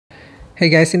Hey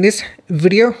guys, in this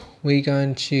video, we're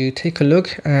going to take a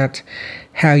look at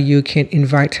how you can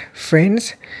invite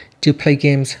friends to play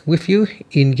games with you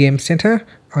in Game Center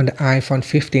on the iPhone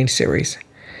 15 series.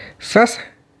 First,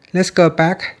 let's go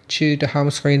back to the home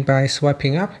screen by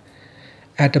swiping up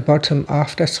at the bottom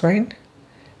of the screen.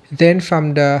 Then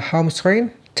from the home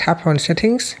screen, tap on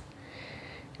Settings.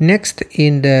 Next,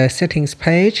 in the Settings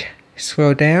page,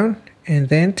 scroll down and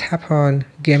then tap on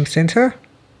Game Center.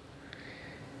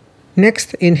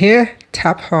 Next, in here,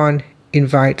 tap on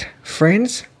Invite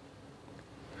Friends.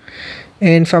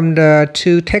 And from the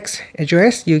to text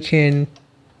address, you can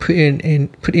put in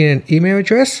an email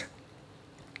address,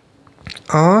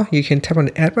 or you can tap on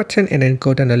the Add button and then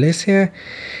go down the list here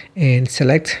and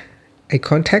select a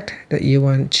contact that you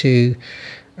want to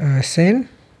send.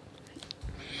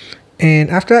 And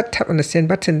after that, tap on the Send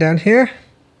button down here.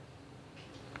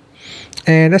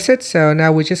 And that's it. So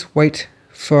now we just wait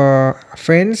for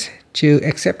friends to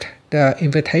accept the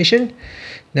invitation.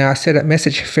 Now I said that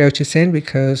message failed to send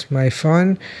because my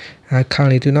phone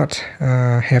currently do not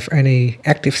have any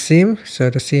active SIM, so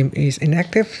the SIM is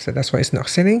inactive, so that's why it's not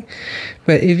sending.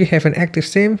 But if you have an active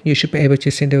SIM, you should be able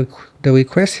to send the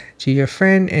request to your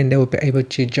friend and they will be able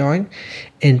to join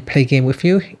and play game with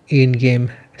you in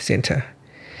Game Center.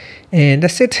 And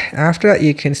that's it. After that,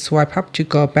 you can swipe up to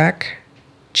go back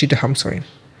to the home screen.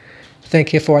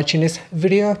 Thank you for watching this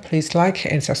video. Please like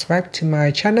and subscribe to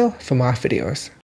my channel for more videos.